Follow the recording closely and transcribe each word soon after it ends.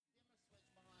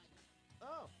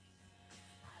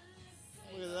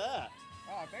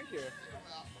here.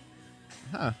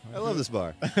 Huh. I love this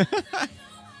bar.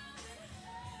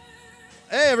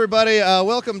 Hey, everybody.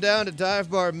 Welcome down to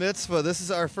Dive Bar Mitzvah. This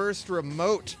is our first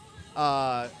remote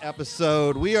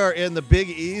episode. We are in the Big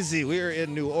Easy. We are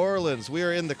in New Orleans. We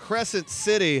are in the Crescent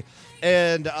City.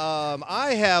 And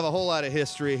I have a whole lot of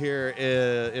history here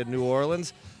in New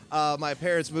Orleans. My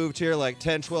parents moved here like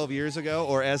 10, 12 years ago,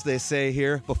 or as they say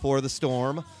here, before the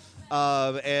storm.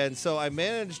 And so I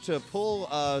managed to pull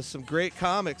some great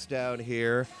comics down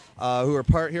here who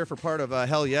are here for part of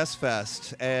Hell Yes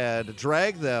Fest and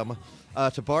drag them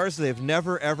to bars they've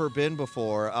never, ever been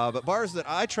before, but bars that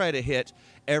I try to hit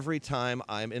every time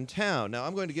I'm in town. Now,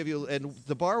 I'm going to give you, and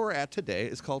the bar we're at today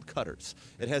is called Cutter's.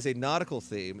 It has a nautical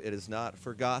theme. It is not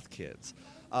for goth kids.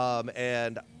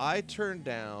 And I turned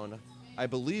down, I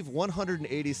believe,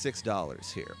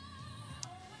 $186 here.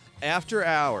 After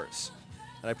hours,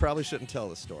 and I probably shouldn't tell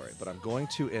the story, but I'm going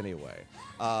to anyway.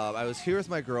 I was here with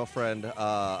my girlfriend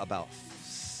about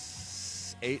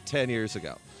 8-10 years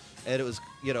ago. And it was,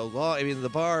 long. I mean, the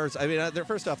bars,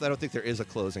 first off, I don't think there is a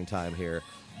closing time here.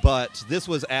 But this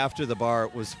was after the bar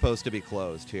was supposed to be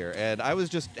closed here. And I was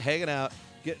just hanging out,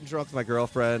 getting drunk with my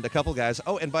girlfriend, a couple guys.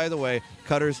 Oh, and by the way,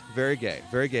 Cutter's, very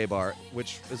gay bar,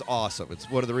 which is awesome. It's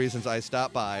one of the reasons I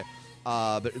stopped by.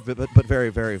 But very,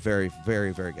 very, very,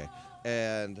 very, very gay.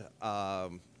 And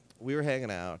we were hanging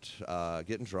out,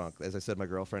 getting drunk, as I said, my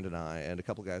girlfriend and I, and a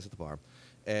couple guys at the bar.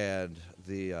 And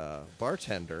the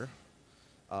bartender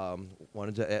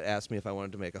wanted to ask me if I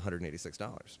wanted to make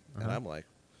 $186. And I'm like,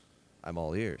 I'm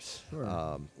all ears.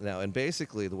 Sure. Now, and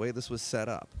basically, the way this was set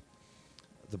up,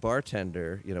 the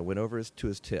bartender, went over to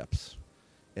his tips,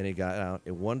 and he got out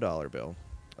a $1 bill,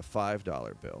 a $5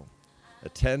 bill, a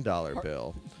 $10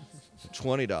 bill, a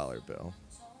 $20 bill,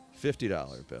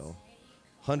 $50 bill,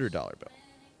 $100 bill.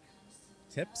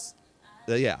 Tips?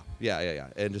 Yeah.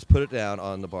 And just put it down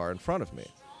on the bar in front of me.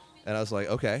 And I was like,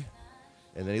 okay.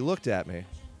 And then he looked at me,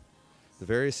 with a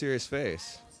very serious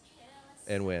face,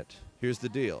 and went, here's the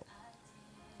deal.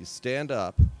 You stand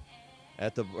up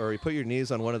or you put your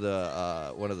knees on one of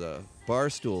the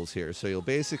bar stools here, so you'll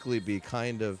basically be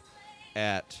kind of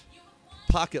at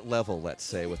pocket level, let's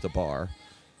say, with the bar.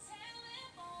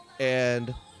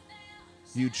 And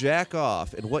you jack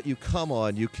off, and what you come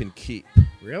on, you can keep.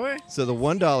 Really? So the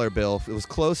 $1 bill, it was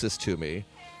closest to me.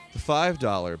 The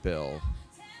 $5 bill,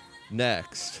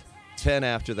 next. 10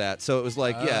 after that. So it was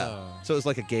like, So it was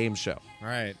like a game show.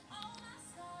 Right.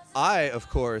 I, of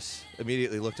course,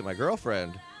 immediately looked at my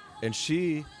girlfriend, and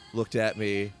she looked at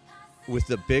me with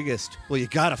the biggest, well, you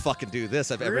gotta fucking do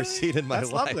this I've ever seen in my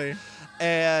That's life. Lovely.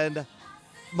 And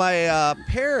my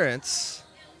parents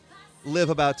live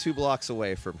about 2 blocks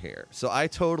away from here. So I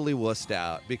totally wussed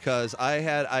out because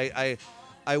I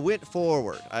went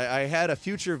forward. I had a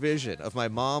future vision of my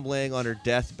mom laying on her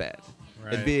deathbed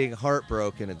and being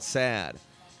heartbroken and sad,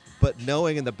 but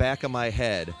knowing in the back of my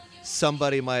head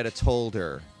somebody might have told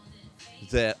her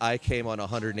that I came on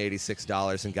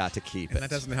 $186 and got to keep it. And that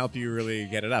doesn't help you really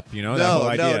get it up, No,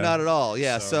 no, not at all.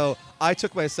 Yeah, so I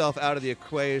took myself out of the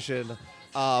equation.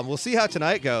 We'll see how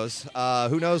tonight goes.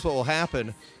 Who knows what will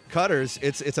happen. Cutter's,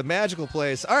 it's a magical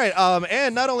place. All right,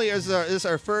 and not only is this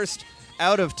our first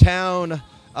out-of-town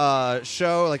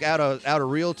show, like out of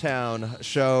real town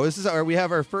show. We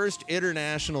have our first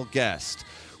international guest.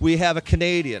 We have a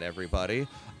Canadian, everybody.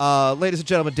 Ladies and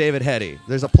gentlemen, David Heti.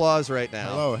 There's applause right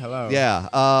now. Hello. Yeah.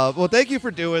 Well, thank you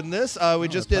for doing this. We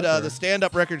just did the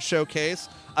stand-up record showcase.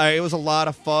 It was a lot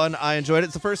of fun. I enjoyed it.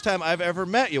 It's the first time I've ever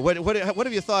met you. What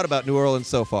have you thought about New Orleans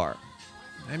so far?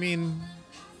 I mean,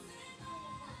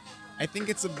 I think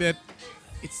it's a bit.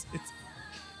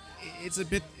 It's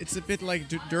a bit like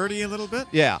dirty a little bit.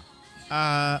 Yeah.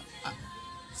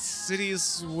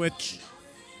 Cities which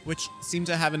seem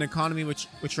to have an economy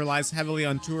which relies heavily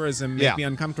on tourism make me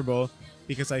uncomfortable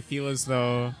because I feel as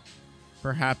though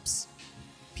perhaps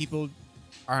people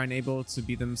are unable to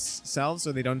be themselves,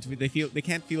 or they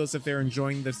can't feel as if they're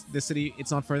enjoying the city.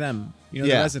 It's not for them, the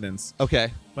residents.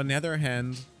 Okay. But on the other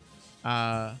hand,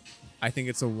 I think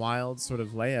it's a wild sort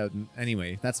of layout.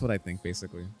 Anyway, that's what I think,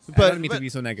 basically. But I don't mean to be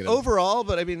so negative. Overall,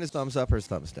 but I mean, it's thumbs up or it's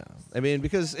thumbs down.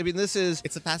 Because this is...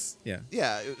 It's a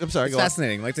Yeah, I'm sorry, it's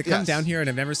fascinating. Like, to come down here and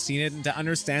I've never seen it, and to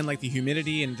understand, like, the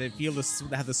humidity and to feel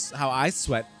how I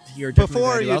sweat here.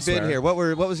 Before you'd been here, what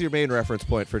was your main reference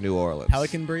point for New Orleans?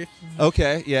 Pelican Brief.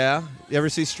 Okay, yeah. You ever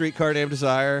see Streetcar Named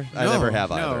Desire? I never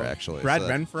have either, actually. Brad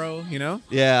Renfro,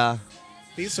 Yeah.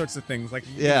 These sorts of things, like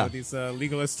these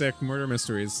legalistic murder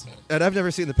mysteries. And I've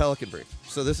never seen The Pelican Brief,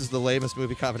 so this is the lamest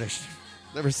movie combination.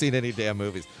 Never seen any damn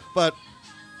movies. But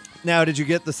Now, did you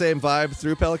get the same vibe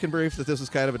through Pelican Brief that this was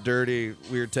kind of a dirty,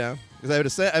 weird town?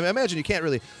 Because I imagine you can't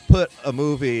really put a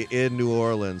movie in New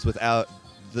Orleans without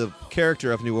the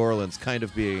character of New Orleans kind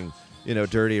of being,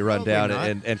 dirty, run down,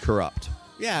 and corrupt.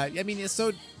 Yeah, I mean, it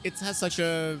has such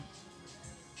a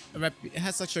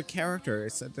character.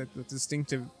 It's a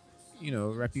distinctive,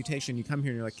 reputation. You come here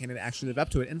and you're like, can it actually live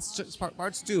up to it? And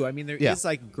parts do. I mean, there is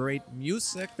like great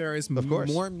music. There is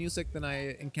more music than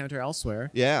I encounter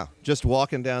elsewhere. Yeah, just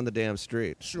walking down the damn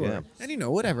street. Sure. Yeah. And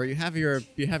whatever. You have your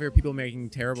people making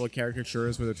terrible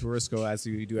caricatures where the tourists go, as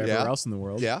you do everywhere else in the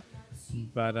world. Yeah.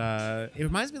 But it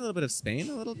reminds me a little bit of Spain,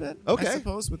 a little bit. Okay. I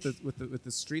suppose with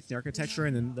the streets, the architecture,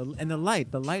 and the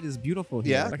light. The light is beautiful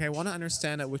here. Yeah. Like I want to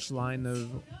understand at which line of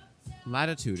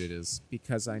latitude it is,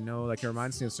 because I know like it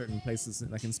reminds me of certain places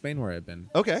like in Spain where I've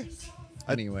been. Okay.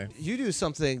 Anyway, you do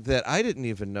something that I didn't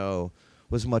even know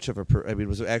was much of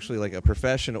was actually like a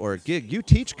profession or a gig. You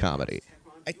teach comedy.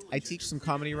 I teach some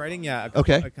comedy writing. Yeah.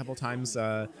 A couple times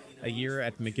a year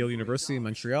at McGill University in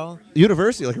Montreal.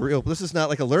 University, like a real. This is not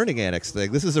like a learning annex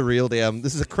thing. This is a real damn.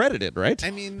 This is accredited, right?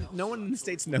 I mean, no one in the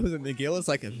States knows that McGill is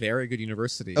like a very good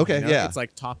university. Okay. Yeah. It's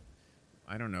like top.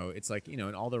 I don't know. It's like in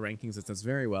all the rankings it does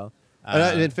very well.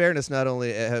 And in fairness, not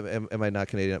only am I not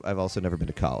Canadian, I've also never been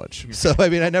to college. So I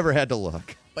mean, I never had to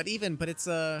look. But it's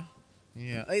a.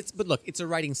 Yeah, but look, it's a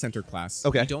writing center class.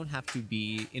 Okay, you don't have to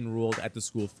be enrolled at the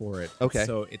school for it. Okay,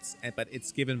 so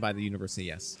it's given by the university.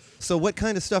 Yes. So what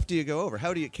kind of stuff do you go over?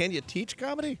 Can you teach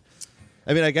comedy?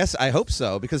 I mean, I hope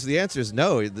so, because the answer is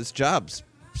no. This job's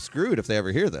screwed if they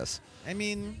ever hear this. I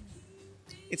mean,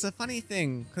 it's a funny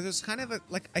thing because there's kind of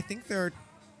I think there are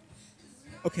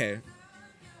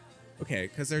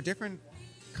because there are different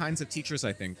kinds of teachers.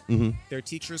 I think there are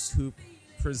teachers who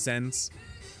present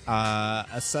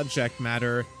a subject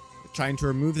matter trying to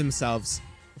remove themselves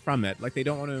from it. Like they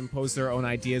don't want to impose their own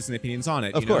ideas and opinions on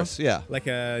it. Of course, yeah. Like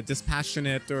a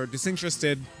dispassionate or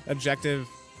disinterested, objective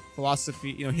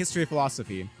philosophy, history of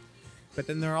philosophy. But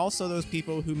then there are also those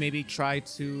people who maybe try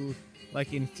to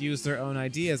like infuse their own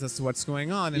ideas as to what's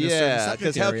going on in a certain subject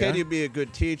because how can you be a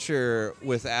good teacher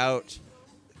without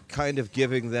kind of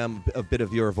giving them a bit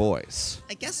of your voice?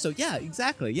 I guess so. Yeah,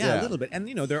 exactly. Yeah, a little bit. And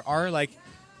there are like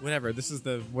whatever. This is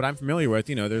what I'm familiar with.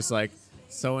 There's like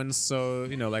so and so.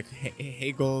 Like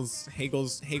Hegel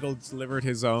delivered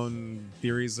his own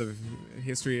theories of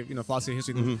history. Philosophy of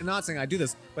history. I'm not saying I do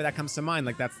this, but that comes to mind.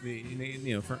 Like that's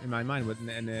in my mind with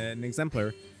an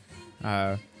exemplar.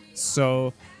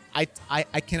 So I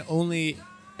can only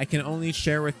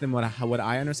share with them what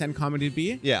I understand comedy to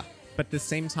be. Yeah. But at the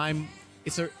same time,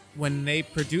 when they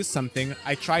produce something,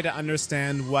 I try to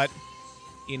understand what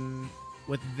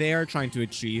they're trying to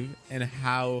achieve and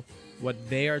how what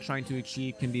they are trying to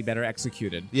achieve can be better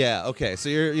executed. Yeah, okay. So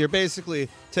you're basically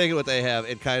taking what they have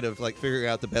and kind of like figuring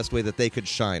out the best way that they could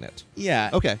shine it.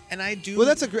 Yeah. Okay. And I do. Well,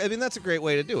 that's a great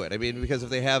way to do it. I mean, because if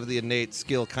they have the innate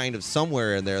skill kind of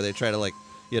somewhere in there, they try to like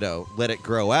let it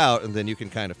grow out, and then you can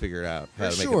kind of figure it out how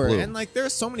to make it bloom. And like there are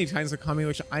so many kinds of comedy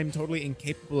which I'm totally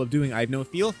incapable of doing. I have no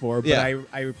feel for, but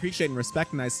I appreciate and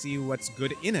respect, and I see what's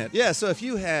good in it. Yeah, so if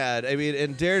you had,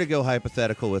 and dare to go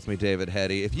hypothetical with me, David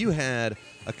Heti, if you had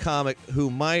a comic who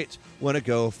might want to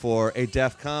go for a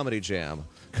deaf comedy jam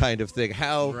kind of thing,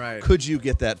 how could you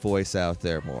get that voice out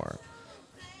there more?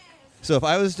 So if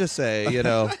I was to say, you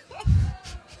know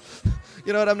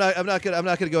what? I'm not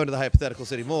gonna go into the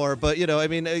hypotheticals anymore. But do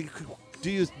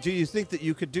you think that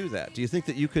you could do that? Do you think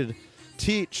that you could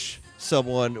teach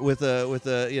someone with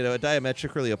a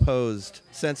diametrically opposed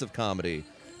sense of comedy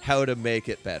how to make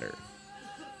it better?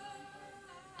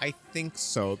 I think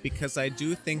so, because I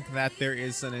do think that there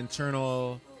is an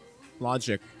internal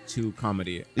logic to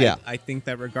comedy. Yeah, I think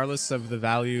that regardless of the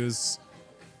values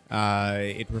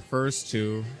it refers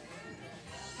to.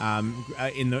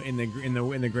 In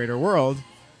the greater world,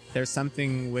 there's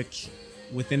something which,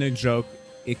 within a joke,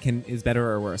 is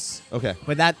better or worse. Okay.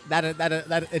 But that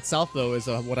itself though is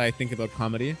what I think about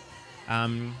comedy,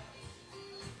 and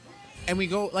we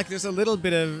go like there's a lot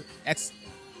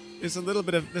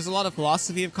of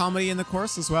philosophy of comedy in the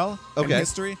course as well. Okay. And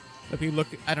history. If you look,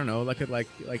 I don't know, look at like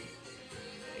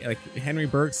Henry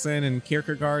Bergson and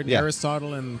Kierkegaard, and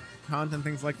Aristotle and Kant and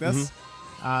things like this.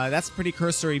 That's pretty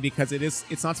cursory because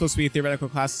it's not supposed to be a theoretical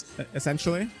class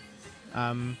essentially,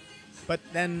 but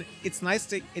then it's nice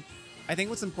to. I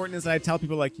think what's important is that I tell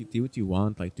people like you do what you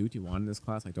want, in this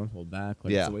class. Like don't hold back.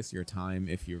 Like it's a waste of your time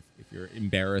if you're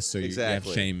embarrassed or you have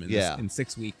shame in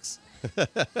 6 weeks.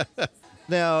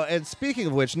 Now, and speaking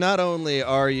of which, not only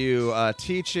are you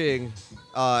teaching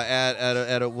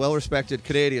at a well-respected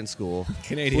Canadian school.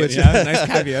 Canadian, which, nice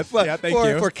caveat. But thank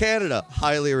you. For Canada,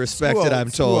 highly respected, School, I'm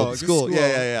told. school.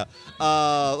 Yeah.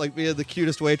 Like being the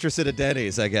cutest waitress at a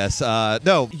Denny's, I guess.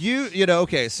 No, you know,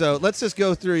 okay, so let's just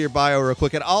go through your bio real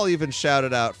quick, and I'll even shout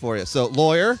it out for you. So,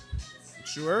 lawyer.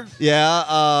 Sure.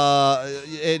 Yeah,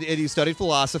 and you studied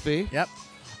philosophy. Yep.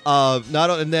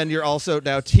 And then you're also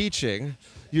now teaching.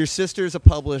 Your sister's a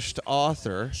published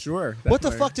author. Sure. What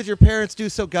the fuck did your parents do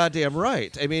so goddamn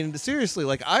right? I mean, seriously,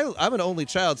 like I'm an only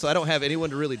child, so I don't have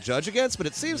anyone to really judge against. But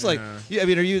it seems like, I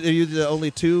mean, are you the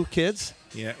only two kids?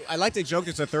 Yeah, I like to joke.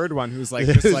 There's a third one who's like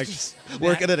just like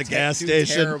working at a gas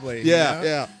station. Terribly.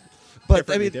 Yeah. But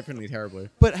I mean, differently terribly.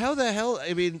 But how the hell?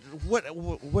 I mean,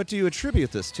 what do you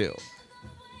attribute this to?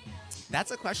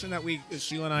 That's a question that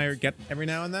Sheila and I get every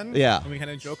now and then. Yeah. And we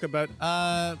kind of joke about.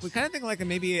 We kind of think like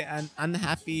maybe an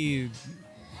unhappy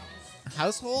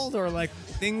household or like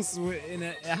things in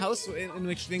a house in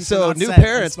which things. So are not new said,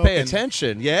 parents unspoken. pay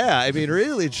attention. Yeah, I mean,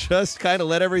 really, just kind of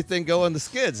let everything go on the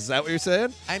skids. Is that what you're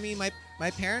saying? I mean,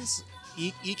 my parents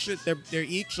they're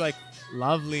each like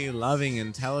lovely, loving,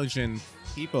 intelligent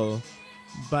people.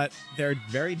 But they're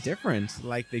very different.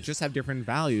 Like they just have different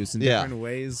values and different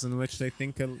ways in which they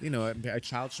think, a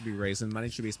child should be raised and money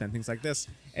should be spent, things like this.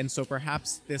 And so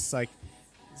perhaps this,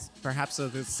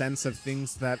 this sense of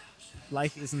things that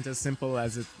life isn't as simple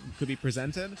as it could be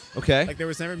presented. Okay. Like there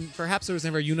was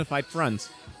never a unified front.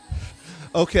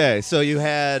 Okay, so you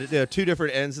had two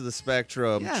different ends of the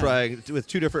spectrum, trying with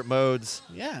two different modes.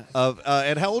 Yeah. Of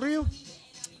and how old are you?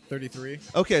 33.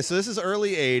 Okay, so this is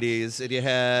early 80s, and you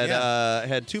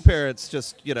had two parents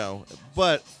just,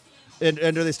 but, and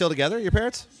are they still together, your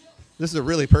parents? This is a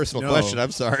really personal question,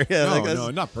 I'm sorry. No,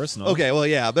 not personal. Okay, well,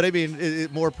 yeah, but I mean,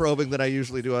 more probing than I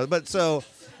usually do. But so,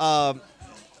 I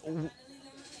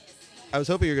was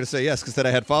hoping you were going to say yes, because then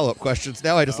I had follow-up questions.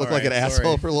 Now I just look like an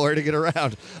asshole for Lori to get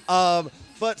around.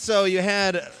 But so you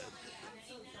had,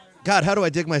 God, how do I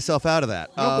dig myself out of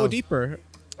that? Go deeper.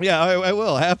 Yeah, I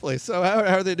will, happily. So how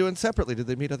are they doing separately? Did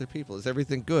they meet other people? Is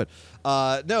everything good?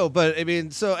 No, but I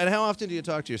mean, and how often do you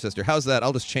talk to your sister? How's that?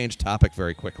 I'll just change topic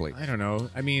very quickly. I don't know.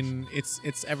 I mean,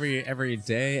 it's every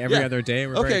day, every other day.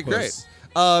 We're very close.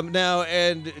 Great. Now,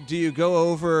 and do you go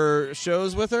over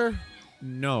shows with her?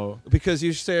 No, because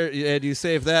you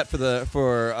save that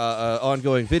for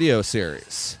ongoing video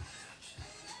series.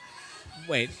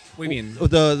 Wait, what do you mean?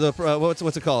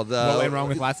 What's it called? What went wrong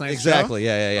with last night's exactly, show?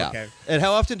 Yeah. Okay. And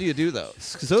how often do you do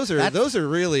those? Because those are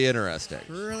really interesting.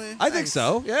 Really? I think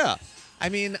so. Yeah. I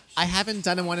mean, I haven't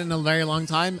done one in a very long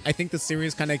time. I think the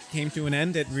series kind of came to an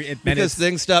end. Because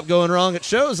things stopped going wrong at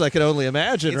shows. I can only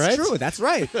imagine, right? It's true. That's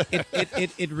right.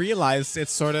 It realized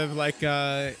it's sort of like.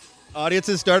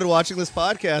 Audiences started watching this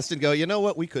podcast and go, you know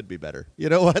what? We could be better. You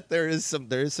know what? There is some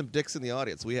dicks in the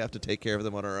audience. We have to take care of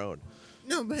them on our own.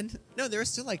 No, there's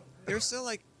still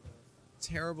like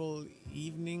terrible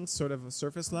evenings, sort of a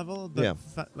surface level. But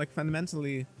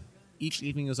fundamentally, each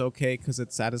evening is okay because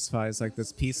it satisfies like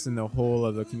this piece in the whole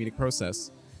of the comedic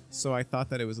process. So I thought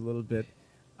that it was a little bit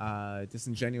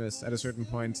disingenuous at a certain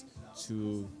point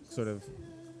to sort of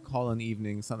call an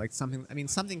evening something. I mean,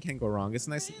 something can go wrong. It's a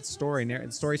nice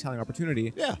storytelling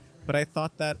opportunity. Yeah. But I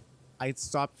thought that I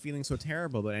stopped feeling so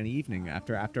terrible about any evening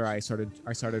after I started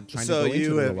trying to go into it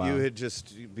a little while. So you had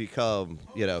just become,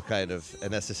 kind of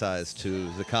anesthetized to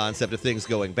the concept of things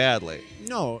going badly.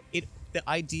 No, the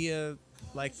idea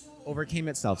overcame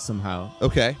itself somehow.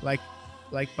 Okay. Like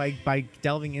by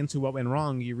delving into what went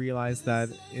wrong, you realize that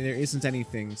there isn't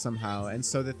anything somehow, and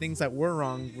so the things that were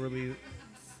wrong really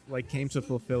came to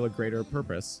fulfill a greater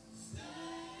purpose.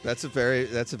 That's a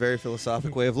very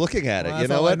philosophic way of looking at it. You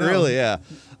know what? Really, yeah.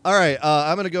 All right,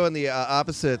 I'm going to go in the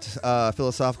opposite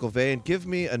philosophical vein. Give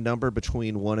me a number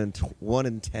between 1 and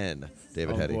 10,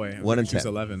 David Heti. Boy, 1 and 10.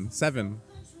 11. 7.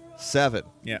 7.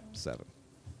 Yeah. 7.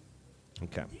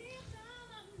 Okay.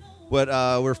 What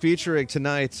we're featuring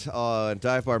tonight on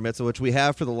Dive Bar Mitzvah, which we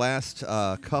have for the last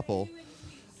couple,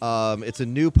 it's a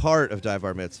new part of Dive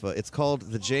Bar Mitzvah. It's called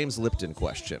the James Lipton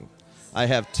question. I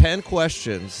have 10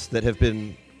 questions that have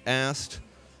been asked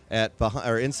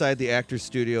inside the actor's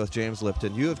studio with James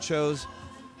Lipton. You have chose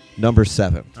number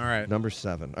 7. All right. Number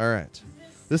 7. All right.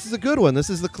 This is a good one. This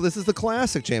is the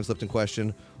classic James Lipton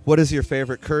question. What is your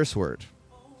favorite curse word?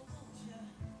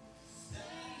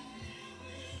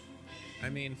 I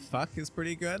mean, fuck is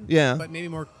pretty good. Yeah. But maybe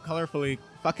more colorfully,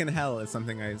 fucking hell is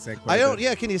something I say quite I don't. a bit.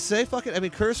 Yeah, can you say fucking? I mean,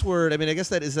 curse word. I mean, I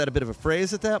guess is that a bit of a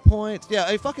phrase at that point?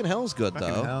 Yeah, fucking hell's good fucking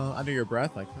though. Hell, under your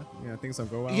breath, things don't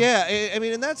go well. Yeah, I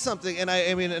mean, and that's something. And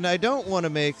I don't want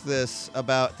to make this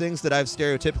about things that I've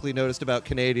stereotypically noticed about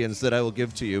Canadians that I will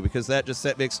give to you because that just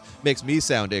makes me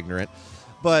sound ignorant.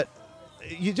 but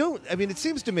you don't. I mean, it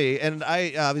seems to me, and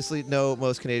I obviously know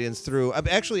most Canadians through.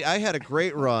 Actually, I had a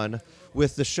great run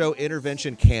with the show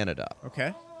Intervention Canada.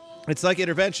 Okay. It's like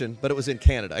Intervention, but it was in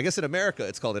Canada. I guess in America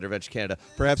it's called Intervention Canada.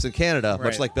 Perhaps in Canada,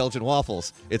 much like Belgian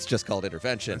waffles, it's just called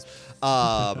Intervention.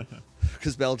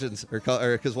 Because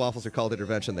because waffles are called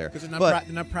Intervention there. Because they're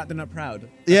not proud.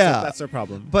 That's their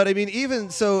problem. But I mean, even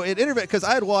so, in because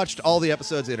I had watched all the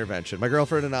episodes of Intervention. My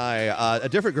girlfriend and I, a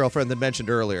different girlfriend than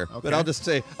mentioned earlier, but I'll just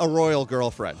say a royal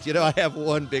girlfriend. You know, I have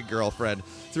one big girlfriend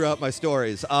throughout my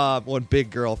stories. One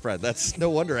big girlfriend. That's no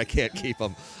wonder I can't keep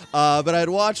them. But I'd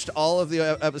watched all of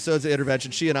the episodes of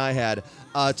Intervention she and I had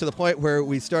to the point where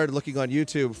we started looking on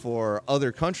YouTube for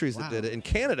other countries that did it, and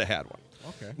Canada had one.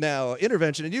 Okay. Now,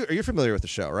 Intervention, and you're familiar with the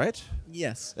show, right?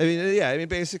 Yes. I mean, yeah. I mean,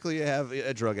 basically, you have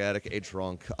a drug addict, a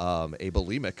drunk, a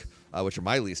bulimic, which are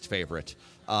my least favorite.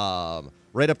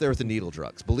 Right up there with the needle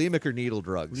drugs. Bulimic or needle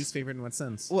drugs. Least favorite in what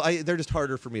sense? Well, they're just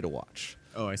harder for me to watch.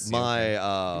 Oh, I see. My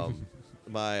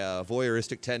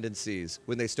voyeuristic tendencies,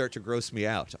 when they start to gross me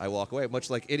out, I walk away, much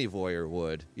like any voyeur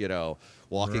would. You know,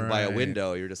 walking by a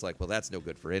window, you're just like, well, that's no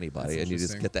good for anybody, and you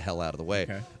just get the hell out of the way.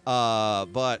 Okay.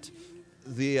 But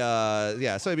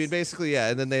so I mean, basically,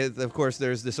 and then of course,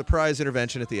 there's the surprise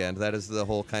intervention at the end. That is the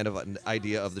whole kind of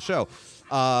idea of the show.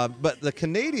 But the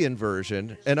Canadian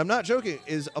version, and I'm not joking,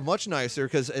 is a much nicer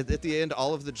because at the end,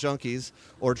 all of the junkies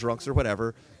or drunks or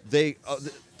whatever, they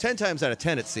 10 times out of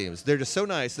 10, it seems, they're just so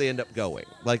nice they end up going.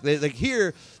 Like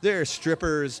here, there are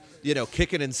strippers, you know,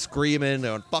 kicking and screaming,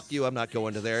 and fuck you, I'm not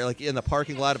going to there. Like in the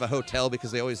parking lot of a hotel,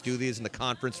 because they always do these in the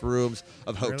conference rooms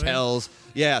of hotels.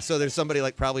 Really? Yeah, so there's somebody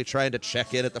like probably trying to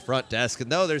check in at the front desk, and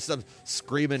no, there's some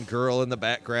screaming girl in the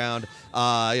background,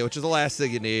 which is the last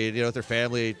thing you need, you know, with their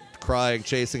family crying,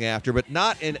 chasing after, but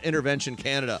not in Intervention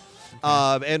Canada.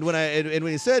 And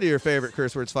when you said your favorite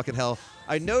curse word's fucking hell,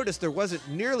 I noticed there wasn't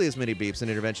nearly as many beeps in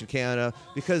Intervention Canada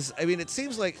because, I mean, it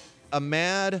seems like a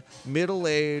mad,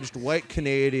 middle-aged, white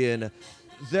Canadian,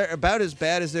 they're about as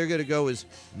bad as they're going to go is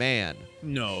man.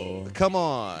 No. Come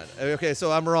on. Okay, so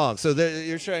I'm wrong. So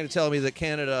you're trying to tell me that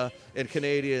Canada and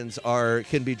Canadians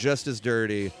can be just as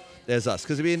dirty as us.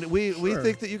 Because, I mean, we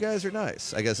think that you guys are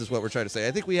nice, I guess is what we're trying to say.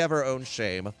 I think we have our own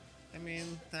shame. I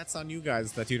mean, that's on you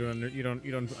guys that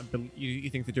you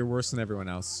think that you're worse than everyone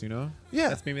else, you know?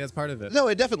 Yeah. Maybe that's part of it. No,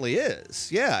 it definitely is.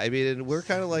 Yeah, I mean, and we're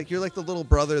kind of like, you're like the little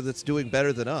brother that's doing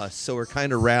better than us, so we're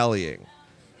kind of rallying.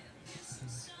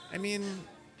 I mean,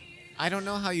 I don't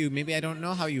know how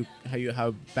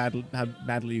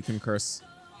badly you can curse,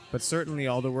 but certainly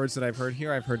all the words that I've heard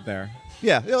here, I've heard there.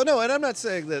 Yeah, no, and I'm not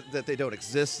saying that they don't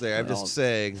exist there. I'm just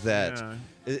saying that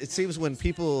it seems when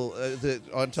people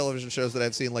on television shows that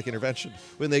I've seen, like Intervention,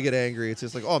 when they get angry, it's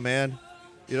just like, oh man,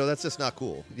 you know, that's just not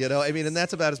cool. You know, I mean, and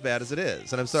that's about as bad as it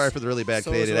is. And I'm sorry for the really bad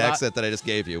Canadian accent that I just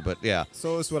gave you, but yeah.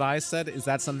 So is what I said. Is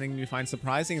that something you find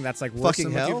surprising? That's like worse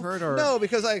fucking than hell? What you've heard? Or? No,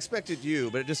 because I expected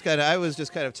you, but I was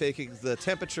just kind of taking the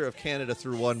temperature of Canada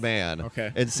through one man,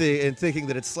 and thinking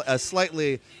that it's a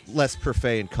slightly less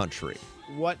profane country.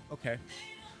 What? Okay.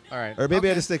 All right. Or maybe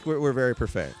I just think we're very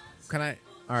profane. Can I?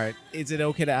 All right. Is it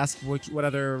okay to ask what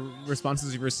other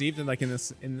responses you've received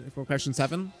for question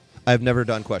 7? I've never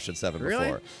done question 7 really?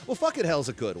 before. Well, fucking hell's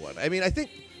a good one. I mean, I think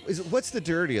what's the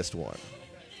dirtiest one?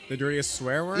 The dirtiest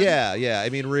swear word? Yeah. I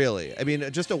mean, really. I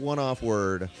mean, just a one-off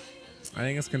word. I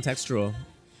think it's contextual.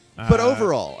 But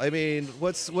overall, I mean,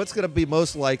 what's going to be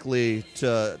most likely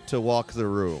to walk the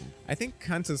room? I think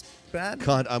cunt is bad.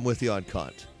 Cunt. I'm with you on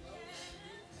cunt.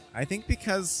 I think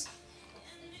because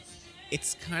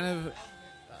it's kind of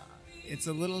it's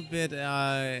a little bit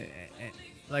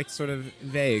like sort of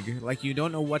vague. Like you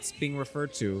don't know what's being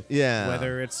referred to. Yeah.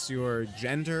 Whether it's your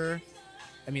gender,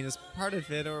 I mean, as part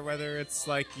of it, or whether it's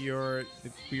like your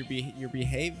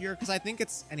behavior. Because I think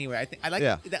it's anyway. I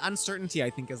like the uncertainty. I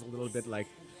think is a little bit like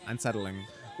unsettling.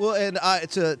 Well, and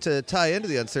to tie into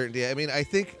the uncertainty, I mean, I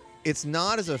think it's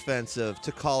not as offensive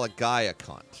to call a guy a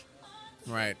cunt.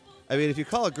 Right. I mean, if you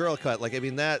call a girl a cunt, like I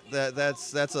mean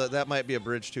that might be a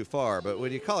bridge too far. But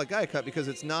when you call a guy a cunt, because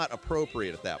it's not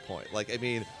appropriate at that point. Like I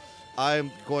mean,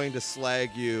 I'm going to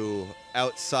slag you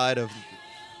outside of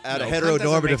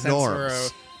heteronormative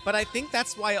norms. But I think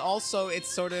that's why also it's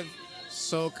sort of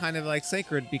so kind of like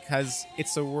sacred, because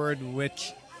it's a word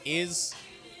which is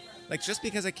like, just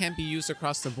because it can't be used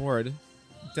across the board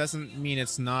doesn't mean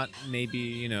it's not maybe,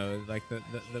 you know, like the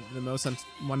most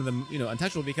one of the, you know,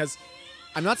 untouchable. Because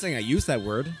I'm not saying I use that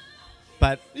word,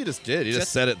 but you just did. You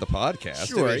just said it in the podcast.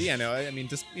 Sure, I mean, yeah, no, I mean,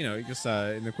 just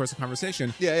in the course of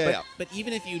conversation. Yeah. But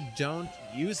even if you don't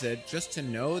use it, just to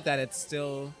know that it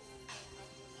still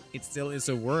is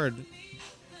a word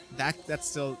it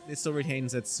still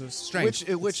retains its strength.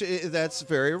 That's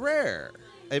very rare.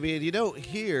 I mean, you don't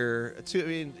hear.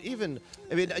 You can.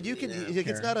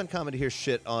 It's not uncommon to hear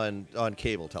shit on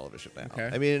cable television now. Okay.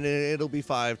 I mean, it'll be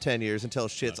 5-10 years until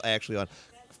shit's actually on.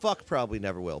 Fuck probably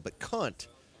never will, but cunt,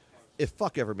 if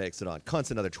fuck ever makes it on, cunt's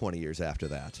another 20 years after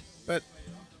that. But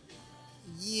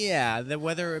yeah, the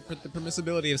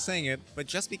permissibility of saying it, but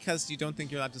just because you don't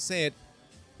think you're allowed to say it,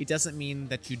 it doesn't mean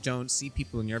that you don't see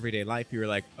people in your everyday life. You're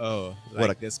like, oh,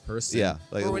 this person. Yeah,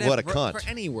 like, or whatever, what a cunt. For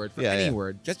any word,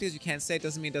 word. Just because you can't say it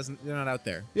doesn't mean they're not out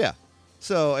there. Yeah.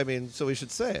 So, I mean, we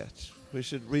should say it. We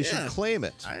should claim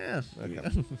it. Yeah.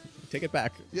 Okay. Take it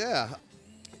back. Yeah.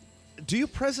 Do you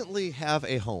presently have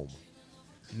a home?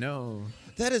 No.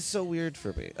 That is so weird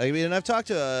for me. I mean, and I've talked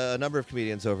to a number of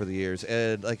comedians over the years,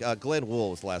 and like Glenn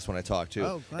Wool was the last one I talked to.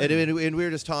 Oh, Glenn. And we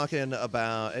were just talking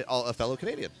about a fellow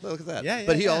Canadian. Look at that. Yeah,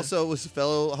 but he also was a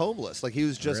fellow homeless. Like he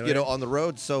was just Really? on the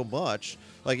road so much.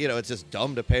 Like it's just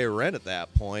dumb to pay rent at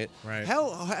that point. Right.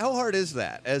 How hard is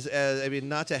that? As I mean,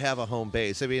 not to have a home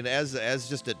base. I mean, as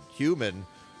just a human,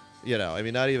 I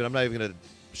mean, I'm not even going to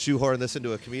shoehorn this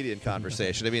into a comedian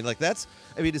conversation. I mean,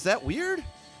 is that weird?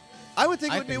 I would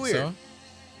think it would be weird. So.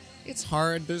 It's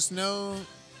hard. There's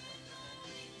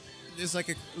like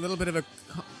a little bit of a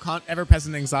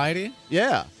ever-present anxiety.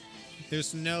 Yeah.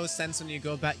 There's no sense when you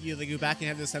go back. You go back and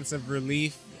have this sense of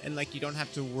relief, and like you don't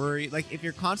have to worry. Like if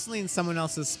you're constantly in someone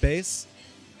else's space,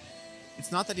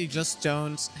 it's not that you just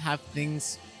don't have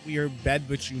things. Your bed,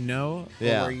 which or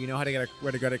where you know how to get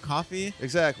where to go to coffee.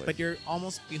 Exactly. But you're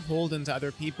almost beholden to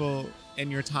other people,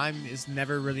 and your time is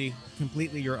never really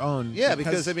completely your own. Yeah,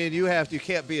 because I mean, you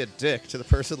can't be a dick to the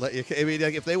person that you. I mean,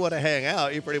 like, if they want to hang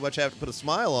out, you pretty much have to put a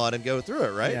smile on and go through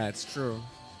it, right? Yeah, it's true.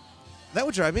 That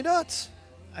would drive me nuts.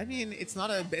 I mean, it's not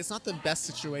the best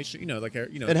situation,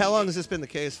 And how long has this been the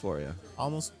case for you?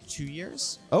 Almost 2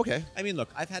 years. Okay. I mean, look,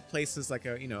 I've had places like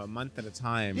a month at a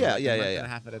time. Yeah, a month and a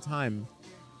half at a time.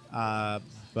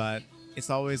 But it's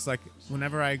always like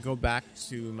whenever I go back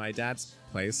to my dad's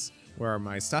place where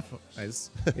my stuff is,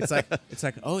 it's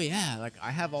like oh yeah, like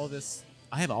I have all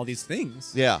these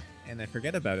things. Yeah. And I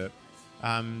forget about it.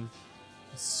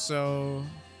 So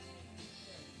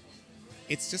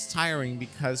it's just tiring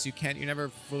because you're never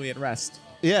fully at rest.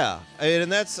 Yeah,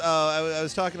 and that's I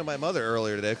was talking to my mother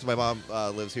earlier today because my mom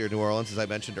lives here in New Orleans, as I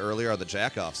mentioned earlier on the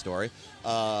jack-off story.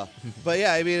 But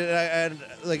yeah, I mean, and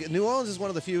like New Orleans is one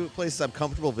of the few places I'm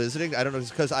comfortable visiting. I don't know,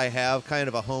 just because I have kind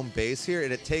of a home base here,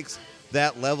 and it takes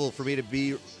that level for me to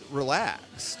be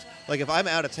relaxed. Like if I'm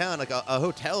out of town, like a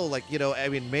hotel, like I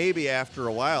mean, maybe after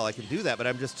a while I can do that, but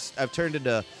I've turned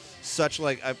into such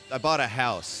like I bought a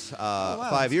house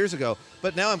 5 years ago,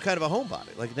 but now I'm kind of a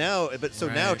homebody. Like now,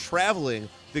 now traveling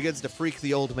begins to freak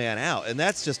the old man out, and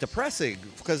that's just depressing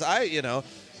because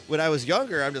when I was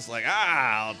younger, I'm just like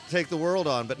I'll take the world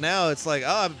on, but now it's like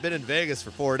I've been in Vegas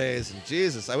for 4 days, and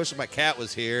Jesus, I wish my cat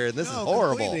was here, and this is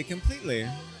horrible. Completely.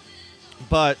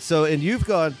 But and you've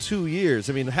gone 2 years.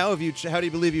 I mean, how do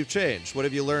you believe you've changed? What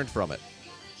have you learned from it?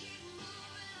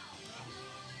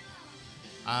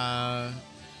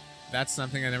 That's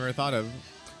something I never thought of.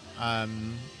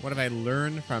 What have I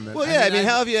learned from it? Well, yeah.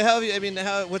 How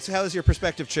has your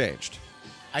perspective changed?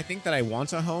 I think that I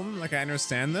want a home. Like I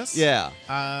understand this. Yeah.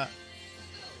 I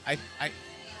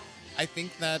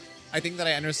think that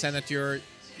I understand that your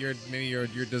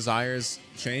desires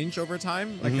change over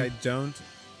time. Like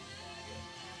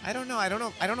I don't know. I don't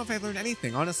know if I've learned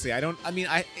anything. Honestly, I don't. I mean,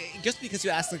 just because you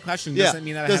asked the question doesn't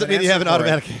mean that you have an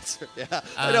automatic answer. Yeah,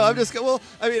 I know. I'm just well.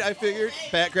 I mean, I figured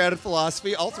background in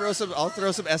philosophy. I'll throw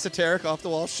some esoteric off the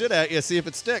wall shit at you, see if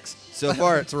it sticks. So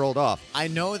far, it's rolled off. I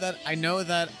know that I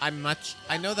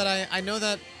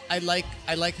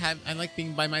like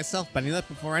being by myself, but I knew that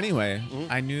before anyway.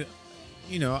 Mm-hmm. I knew,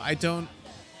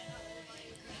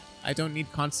 I don't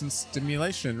need constant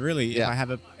stimulation, really. Yeah.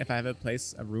 If I have a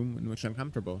room in which I'm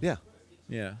comfortable. Yeah.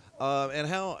 Yeah. And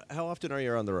how often are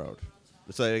you on the road?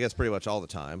 So I guess pretty much all the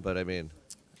time. But I mean,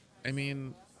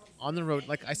 on the road,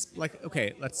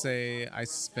 let's say I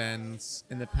spend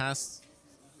in the past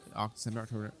September,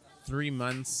 October, 3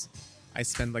 months. I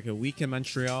spend like a week in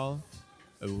Montreal,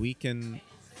 a week in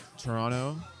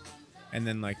Toronto, and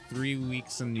then like 3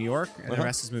 weeks in New York, and the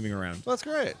rest is moving around. Well, that's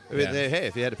great. I mean, hey,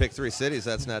 if you had to pick 3 cities,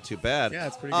 that's not too bad. Yeah,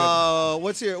 it's pretty good.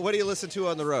 What do you listen to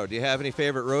on the road? Do you have any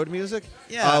favorite road music?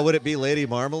 Yeah. Would it be Lady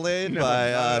Marmalade No,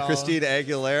 by not at all. Christina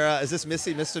Aguilera? Is this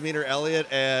Missy Misdemeanor Elliott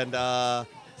and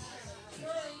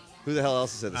who the hell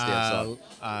else is in this damn song?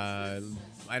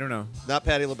 I don't know. Not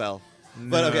Patti LaBelle. No.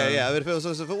 But okay, yeah. If it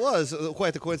was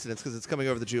quite the coincidence because it's coming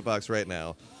over the jukebox right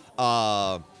now.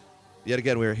 Yet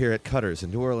again, we're here at Cutter's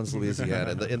in New Orleans,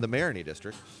 Louisiana, in the Marigny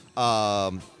district.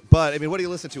 But I mean, what do you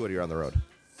listen to when you're on the road?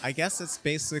 I guess it's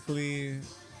basically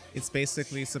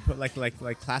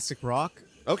like classic rock.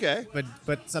 Okay.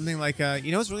 But something like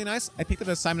what's really nice? I picked up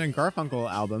a Simon and Garfunkel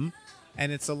album,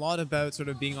 and it's a lot about sort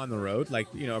of being on the road, like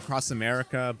across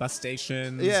America, bus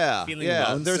stations. Yeah, feeling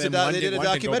yeah. lonesome. They did a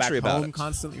documentary about it.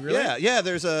 Constantly. Really? Yeah.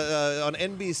 There's on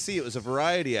NBC. It was a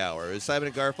variety hour. It was Simon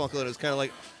and Garfunkel, and it was kind of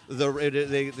like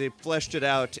they fleshed it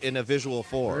out in a visual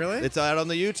form. Really? It's out on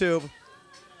the YouTube.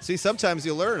 See, sometimes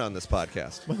you learn on this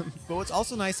podcast. But what's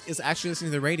also nice is actually listening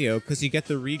to the radio because you get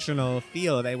the regional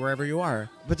feel of it wherever you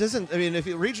are. But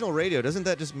regional radio, doesn't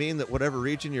that just mean that whatever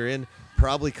region you're in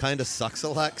probably kind of sucks a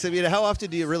lot? 'Cause, I mean, how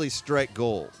often do you really strike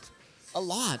gold? A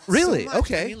lot. Really? So much.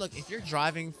 Okay. I mean, look, if you're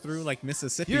driving through like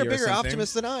Mississippi, You're a or bigger something,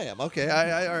 optimist than I am. Okay,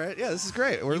 all right. Yeah, this is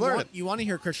great. We're learning. You want to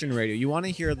hear Christian radio. You want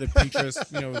to hear the preachers,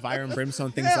 Fire and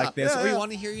Brimstone, things like this, or you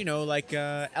want to hear,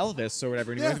 Elvis or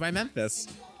whatever, and you're going by Memphis.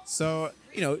 So,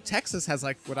 Texas has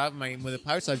like with the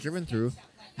pirates I've driven through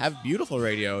have beautiful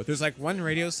radio. There's like one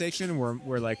radio station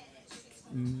where like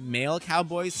male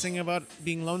cowboys sing about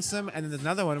being lonesome, and then there's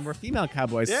another one where female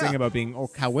cowboys sing about being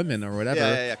cowwomen or whatever.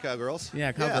 Yeah, cowgirls.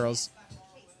 Yeah, cowgirls.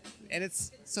 And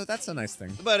that's a nice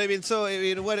thing. But what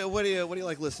do you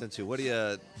like listening to? What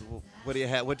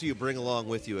do you bring along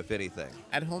with you, if anything?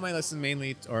 At home, I listen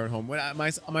mainly, or at home, on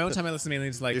my own time, I listen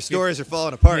mainly to like your stories are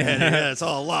falling apart. Yeah, it's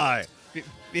all a lie.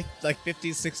 Like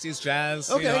 50s, 60s jazz.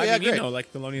 Okay, great.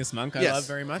 Like Thelonious Monk, I love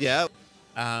very much. Yeah.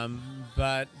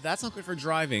 But that's not good for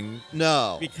driving.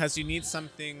 No. Because you need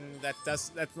something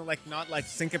that's like not like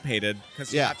syncopated,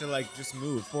 because you have to like just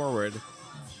move forward.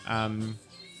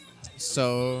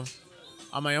 So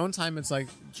on my own time, it's like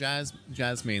jazz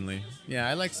mainly. Yeah,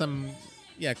 I like some.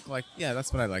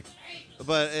 That's what I like.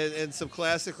 But and some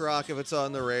classic rock if it's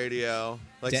on the radio,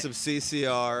 like some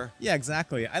CCR. Yeah,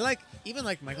 exactly. I like even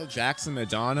like Michael Jackson,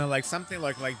 Madonna, like something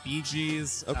like Bee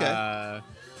Gees. Okay.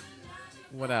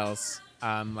 What else?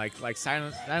 Like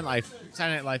Saturday Night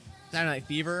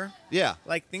Fever. Yeah.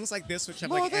 Like things like this, which have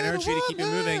like energy to keep you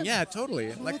moving. Yeah,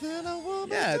 totally.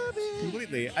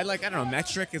 Completely. I don't know.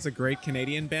 Metric is a great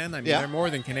Canadian band. I mean, they're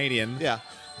more than Canadian. Yeah.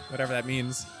 Whatever that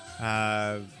means.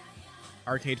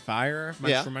 Arcade Fire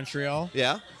from Montreal.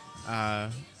 Yeah.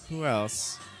 Who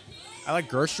else? I like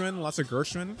Gershwin. Lots of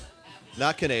Gershwin.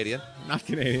 Not Canadian. Not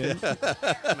Canadian.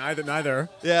 Neither.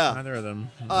 Yeah. Neither of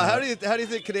them. How do you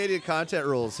think Canadian content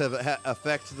rules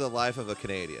affect the life of a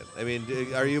Canadian? I mean,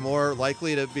 are you more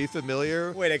likely to be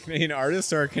familiar? Wait, a Canadian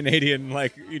artist or a Canadian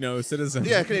citizen?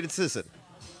 Yeah, a Canadian citizen.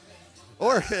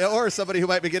 Or somebody who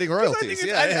might be getting royalties.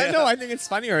 I know. I think it's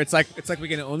funnier. It's like we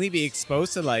can only be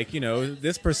exposed to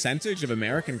this percentage of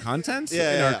American content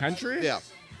in our country. Yeah.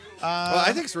 Well,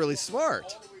 I think it's really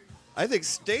smart. I think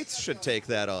states should take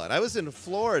that on. I was in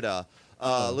Florida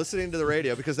listening to the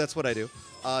radio because that's what I do.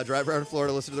 Drive around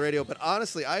Florida, listen to the radio. But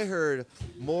honestly, I heard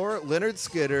more Lynyrd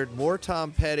Skynyrd, more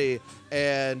Tom Petty,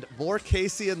 and more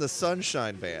Casey and the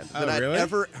Sunshine Band than I'd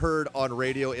ever heard on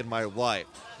radio in my life.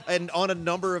 And on a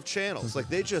number of channels. Like,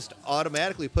 they just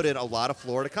automatically put in a lot of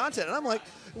Florida content. And I'm like,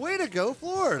 way to go,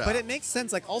 Florida. But it makes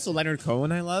sense. Like, also Leonard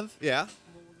Cohen I love. Yeah.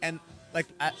 And, like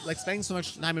spending so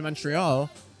much time in Montreal,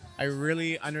 I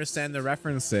really understand the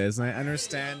references. And I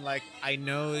understand, I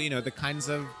know, the kinds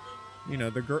of,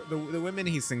 the women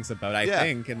he sings about, I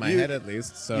think, in my head at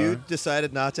least. So you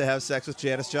decided not to have sex with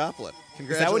Janis Joplin.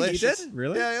 Congratulations. Is that what he did?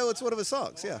 Really? Yeah, it's one of his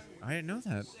songs, yeah. I didn't know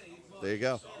that. There you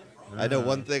go. I know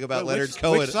one thing about Leonard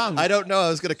Cohen. Which song? I don't know. I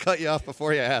was going to cut you off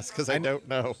before you asked because I don't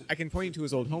know. I can point you to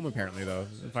his old home, apparently, though,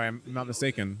 if I'm not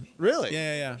mistaken. Really?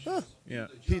 Yeah. Huh. Yeah.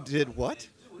 He did what?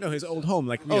 No, his old home,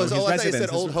 his I thought you residence.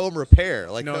 said old home repair.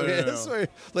 No. That's where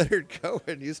Leonard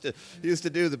Cohen used to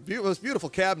do the most beautiful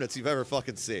cabinets you've ever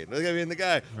fucking seen. I mean, the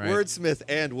guy, wordsmith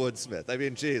and woodsmith. I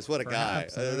mean, geez, what a guy.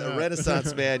 A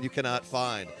Renaissance man you cannot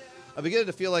find. I'm beginning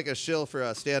to feel like a shill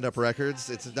for stand-up records.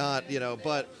 It's not,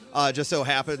 but just so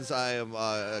happens I am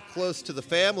close to the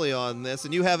family on this,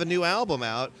 and you have a new album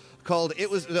out called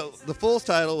the full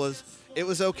title was It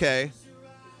Was Okay,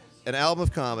 an album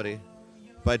of comedy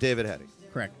by David Heti.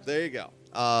 Correct. There you go.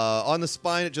 On the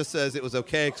spine, it just says it was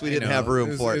okay because we didn't have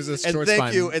room for it.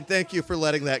 And thank you for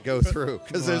letting that go through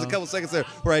because there's a couple seconds there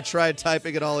where I tried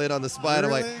typing it all in on the spine.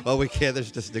 Really? I'm like, oh, we can't.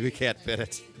 We can't fit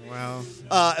it. Wow.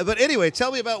 But anyway,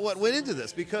 tell me about what went into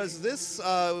this because this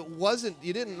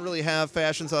you didn't really have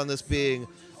fashions on this being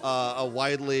a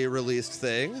widely released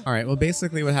thing. All right. Well,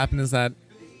 basically, what happened is that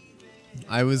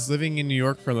I was living in New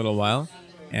York for a little while.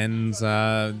 And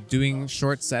doing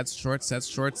short sets,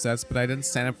 but I didn't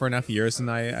stand up for enough years,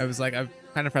 and I was like, I'm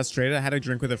kind of frustrated. I had a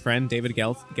drink with a friend, David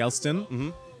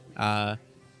Gelston,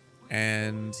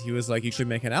 And he was like, "You should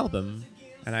make an album."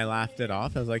 And I laughed it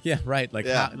off. I was like, "Yeah, right. Like,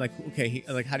 Yeah. okay,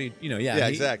 how do you, yeah?" Yeah,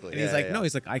 exactly. And he's Yeah, like, yeah. "No,"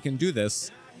 he's like, "I can do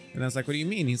this." And I was like, "What do you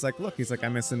mean?" He's like, "Look," he's like,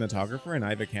 "I'm a cinematographer and I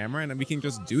have a camera and we can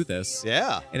just do this."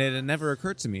 Yeah. And it had never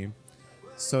occurred to me.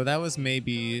 So that was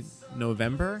maybe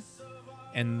November,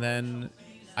 and then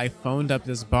I phoned up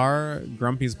this bar,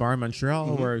 Grumpy's Bar in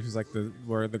Montreal, where it was like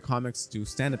where the comics do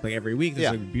stand up like every week.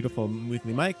 There's a beautiful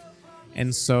weekly mic.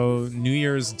 And so New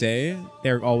Year's Day,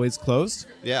 they're always closed.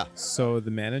 Yeah. So the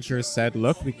manager said,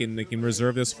 "Look, we can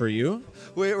reserve this for you."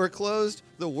 We're closed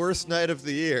the worst night of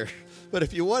the year. But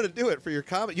if you want to do it for your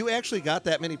comic, you actually got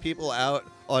that many people out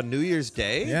on New Year's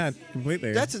Day? Yeah,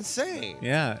 completely. That's insane.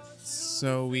 Yeah.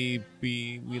 So we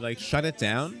like shut it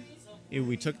down.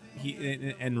 We took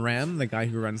and Ram, the guy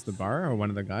who runs the bar, or one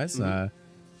of the guys,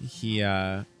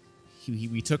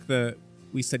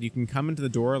 we said you can come into the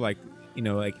door like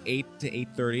 8 to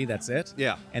 8:30. That's it.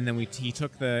 Yeah. And then he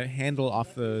took the handle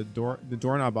off the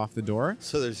doorknob off the door.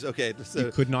 So there's so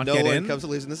you could not no get one in. comes to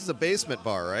leave. And this is a basement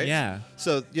bar, right? Yeah.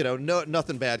 So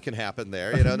nothing bad can happen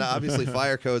there. Now obviously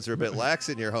fire codes are a bit lax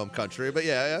in your home country, but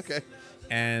yeah, okay.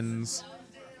 And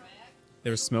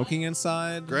there was smoking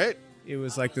inside. Great. It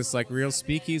was like this real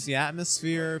speakeasy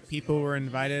atmosphere. People were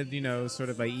invited, sort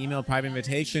of by email, private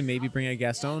invitation, maybe bring a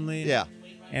guest only. Yeah.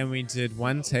 And we did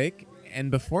one take. And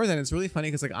before then, it's really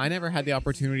funny because I never had the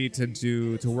opportunity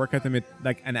to work at them at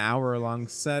like an hour-long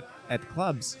set at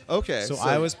clubs. Okay. So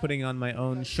I was putting on my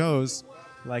own shows,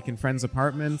 like in friends'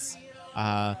 apartments.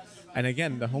 And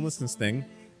again, the homelessness thing,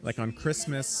 like on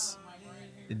Christmas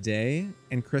Day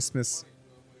and Christmas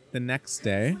the next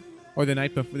day, or the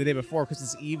day before,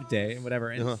 Christmas Eve day, and whatever.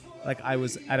 And like I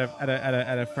was at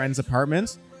a friend's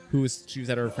apartment. She was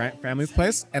at her family's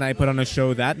place, and I put on a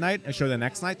show that night, a show the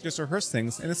next night, just rehearse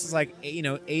things. And this is like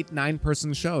 8-9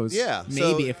 person shows. Yeah,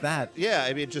 maybe so, if that. Yeah,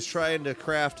 I mean, just trying to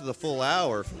craft the full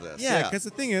hour for this. Yeah, because the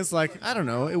thing is, I don't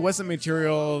know, it wasn't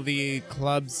material the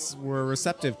clubs were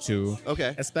receptive to.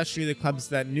 Okay. Especially the clubs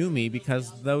that knew me,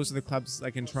 because those are the clubs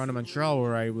like in Toronto, Montreal,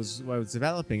 where I was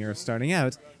developing or starting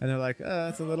out, and they're like,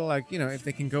 it's a little like, if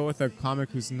they can go with a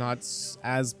comic who's not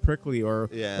as prickly or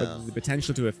the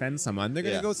potential to offend someone, they're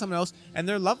gonna go with someone else, and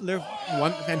they're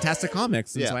one fantastic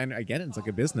comics. And so I get it, it's like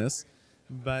a business,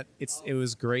 but it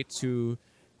was great to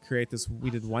create this. We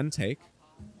did one take,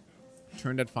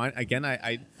 turned out fine. Again,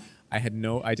 I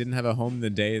didn't have a home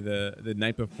the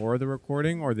night before the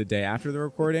recording or the day after the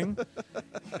recording.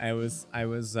 I mean, it's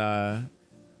a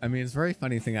very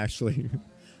funny thing actually.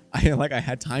 I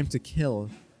had time to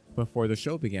kill before the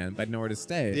show began, but nowhere to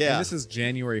stay. Yeah. And this is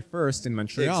January 1st in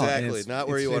Montreal. Exactly, and not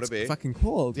where you want to be. It's fucking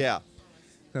cold. Yeah.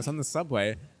 I was on the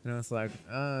subway, and I was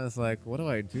like, what do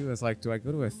I do? It's like, do I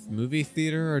go to a movie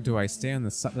theater or do I stay on the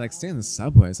stay on the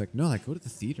subway? It's like, no, go to the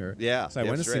theater. Yeah. So I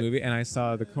went to see the movie, and I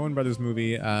saw the Coen Brothers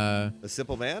movie. A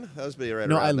Simple Man? That was right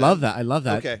no, around I love that. I love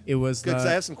that. Okay. It was good. 'Cause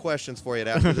I have some questions for you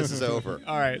after this is over.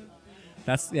 All right.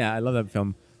 I love that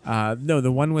film. No,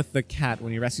 the one with the cat,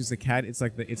 when he rescues the cat, it's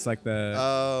like the.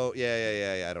 Oh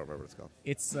yeah. I don't remember what it's called.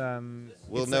 It's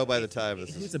We'll know by the time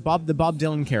this is. It's the Bob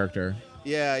Dylan character.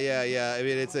 Yeah. I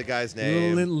mean, it's a guy's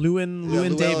name.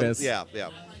 Llewyn Davis. Yeah.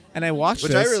 And I watched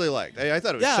which this. I really liked. I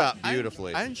thought it was shot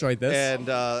beautifully. I enjoyed this.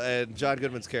 And John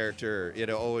Goodman's character,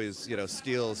 always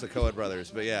steals the Coen Brothers.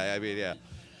 But yeah, I mean, yeah.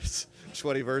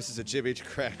 20 verses of Jimmy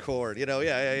Crack Corn. Yeah. No,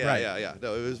 it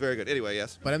was very good. Anyway,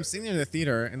 yes. But I'm sitting there in the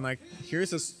theater, and here's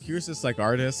this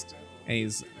artist, and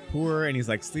he's poor, and he's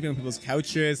sleeping on people's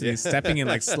couches, and he's stepping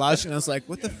in slush, and I was like,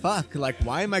 what the fuck?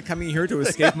 Why am I coming here to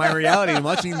escape my reality and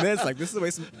watching this? This is a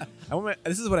waste of,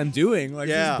 this is what I'm doing. This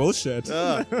is bullshit.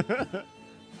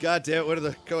 God damn it, when are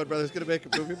the Coen Brothers going to make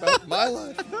a movie about my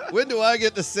life? When do I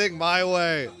get to sing my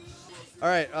way? All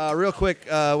right, real quick,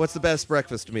 what's the best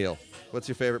breakfast meal? What's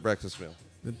your favorite breakfast meal?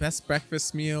 The best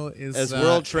breakfast meal is as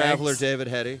world traveler eggs. David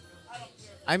Heti.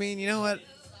 I mean, you know what?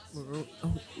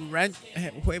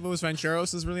 Huevos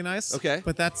Rancheros is really nice. Okay,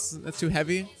 but that's too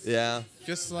heavy. Yeah,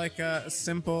 just like a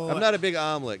simple. I'm not a big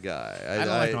omelet guy. I don't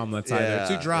like omelets either.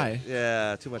 Too dry.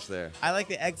 Yeah, too much there. I like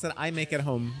the eggs that I make at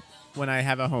home when I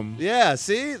have a home. Yeah,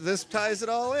 see, this ties it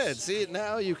all in. See,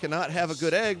 now you cannot have a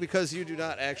good egg because you do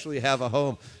not actually have a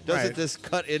home. Doesn't this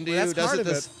cut into you? That's part of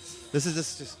it. This is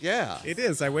just yeah. It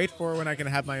is. I wait for when I can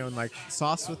have my own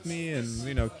sauce with me and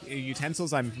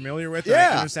utensils I'm familiar with. Yeah.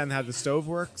 And I understand how the stove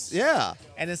works. Yeah.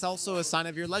 And it's also a sign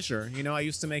of your leisure. I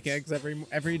used to make eggs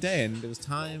every day, and it was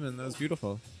time, and it was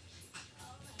beautiful.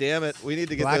 Damn it, we need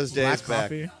to get those days back.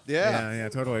 Coffee. Yeah. Yeah,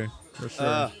 totally. For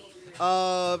sure.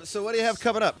 So what do you have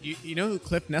coming up? You know who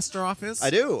Cliff Nestoroff is? I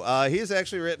do. He's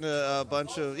actually written a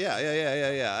bunch of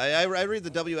I read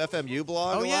the WFMU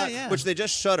blog a lot, which they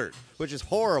just shuttered, which is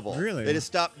horrible. Really? They just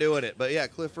stopped doing it. But yeah,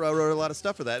 Cliff wrote a lot of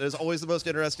stuff for that. It was always the most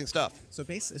interesting stuff. So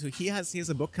basically, he has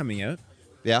a book coming out.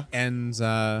 Yeah. And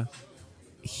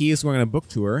he is going on a book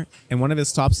tour, and one of his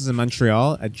stops is in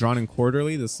Montreal at Drawn and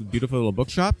Quarterly, this beautiful little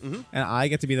bookshop. Mm-hmm. And I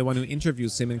get to be the one who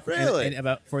interviews him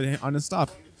on his stop.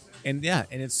 And yeah,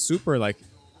 and it's super like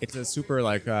it's a super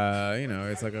like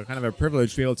it's like a kind of a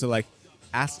privilege to be able to like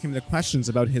ask him the questions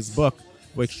about his book,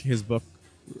 which his book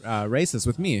races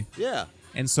with me. Yeah.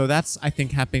 And so that's I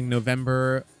think happening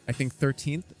November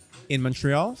 13th in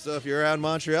Montreal. So if you're around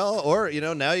Montreal, or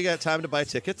now you got time to buy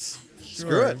tickets. Sure.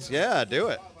 Screw it. Yeah, do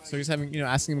it. So he's having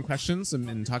asking him questions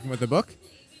and talking about the book.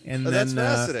 And then that's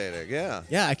fascinating. Yeah.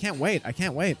 Yeah, I can't wait.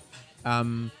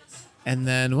 And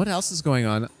then what else is going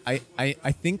on? I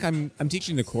think I'm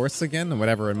teaching the course again or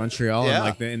whatever in Montreal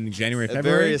in January, At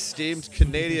February. very esteemed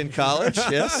Canadian college,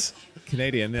 yes.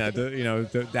 Canadian, yeah,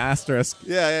 the asterisk.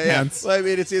 Yeah. Counts. Well, I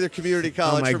mean, it's either community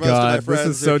college Oh my for most of God, my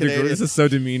friends. this is so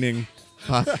demeaning.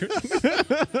 Fuck.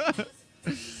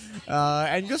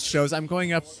 And just shows. I'm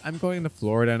going to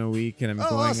Florida in a week, and I'm going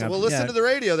awesome. up. Well, listen to the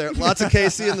radio there. Lots of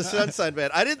Casey and the Sunshine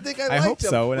Band. I didn't think I liked hope him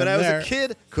so, when I was there. a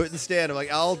kid. Couldn't stand him.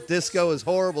 Like all disco is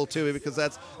horrible to me because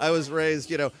I was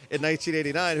raised, in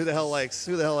 1989. Who the hell likes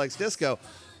disco?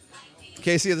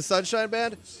 Casey and the Sunshine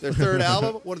Band, their third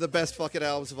album, one of the best fucking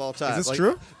albums of all time. Is this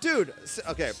true? Dude,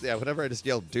 okay, yeah, whenever I just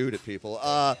yell dude at people.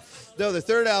 No, the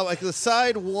third album, like the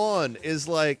side one is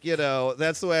like,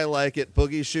 that's the way I like it,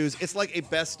 Boogie Shoes. It's like a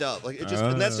best of. Like it just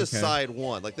and that's just side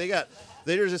one. Like they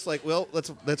were just like, well,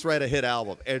 let's write a hit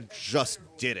album and just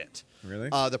did it. Really?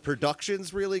 The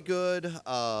production's really good.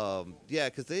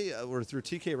 Because they were through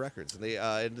TK Records, and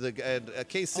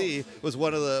KC was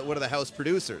one of the house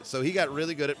producers, so he got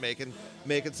really good at making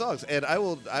songs. And I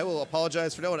will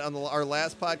apologize for no one. On our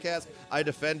last podcast, I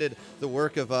defended the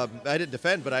work of I didn't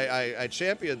defend, but I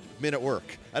championed Men at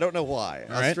Work. I don't know why.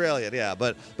 All Australian, right. yeah,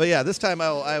 but yeah, this time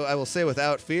I will say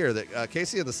without fear that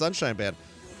Casey and the Sunshine Band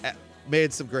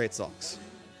made some great songs.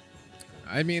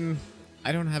 I mean,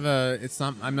 I don't have that's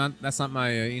not my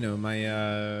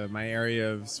my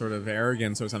area of sort of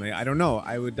arrogance or something. I don't know.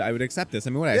 I would accept this.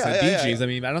 I mean, what I said, Bee Gees. I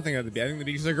mean, I think the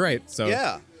Bee Gees are great. So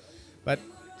yeah, but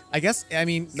I guess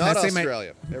not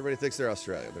Australian. Everybody thinks they're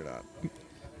Australian. They're not.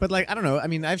 But like I don't know. I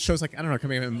mean, I have shows like coming up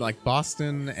in like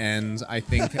Boston, and I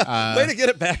think way to get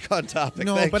it back on topic.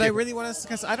 No, Thank but you. I really want to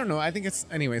because I don't know. I think it's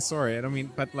anyway. Sorry, I don't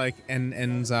mean. But like and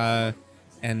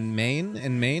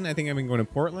Maine. I think I've been going to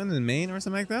Portland and Maine or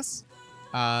something like this.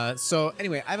 So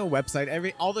anyway, I have a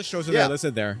website. All the shows are there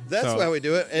listed there. That's why we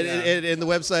do it. And the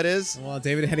website is? Well,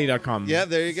 davidheti.com. Yeah,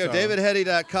 there you go. So.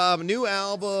 davidheti.com. New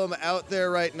album out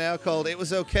there right now called It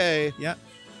Was Okay. Yeah.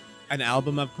 An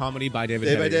album of comedy by David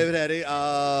Heti. By David Heti.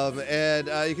 And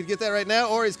you can get that right now,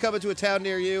 or he's coming to a town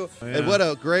near you. Oh, yeah. And what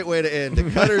a great way to end. The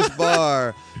Cutter's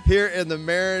Bar here in the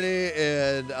Marigny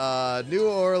in New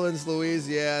Orleans,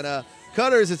 Louisiana.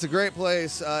 Cutters, it's a great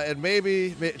place. And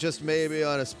maybe, just maybe,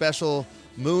 on a special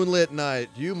moonlit night,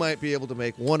 you might be able to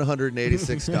make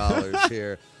 $186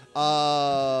 here.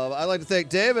 I'd like to thank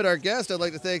David, our guest. I'd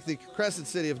like to thank the Crescent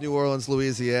City of New Orleans,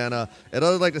 Louisiana. And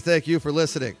I'd like to thank you for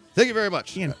listening. Thank you very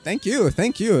much. Ian, thank you. It's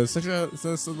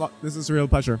this is a real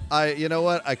pleasure. You know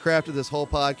what? I crafted this whole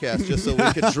podcast just so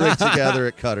we could drink together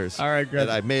at Cutters. All right, good.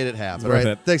 And I made it happen. All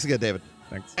right. Thanks again, David.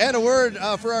 Thanks. And a word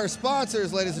for our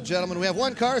sponsors, ladies and gentlemen. We have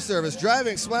one car service,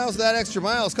 driving smiles without extra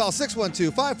miles. Call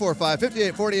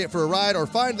 612-545-5848 for a ride, or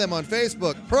find them on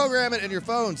Facebook. Program it in your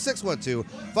phone,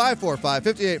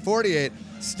 612-545-5848.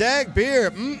 Stag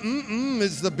beer,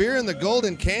 is the beer in the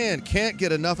golden can. Can't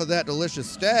get enough of that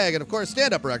delicious Stag. And of course,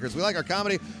 Stand Up Records. We like our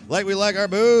comedy like we like our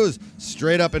booze,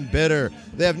 straight up and bitter.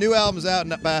 They have new albums out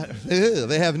now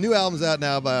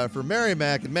for Mary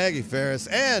Mack and Maggie Ferris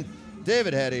and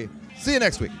David Heti. See you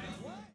next week.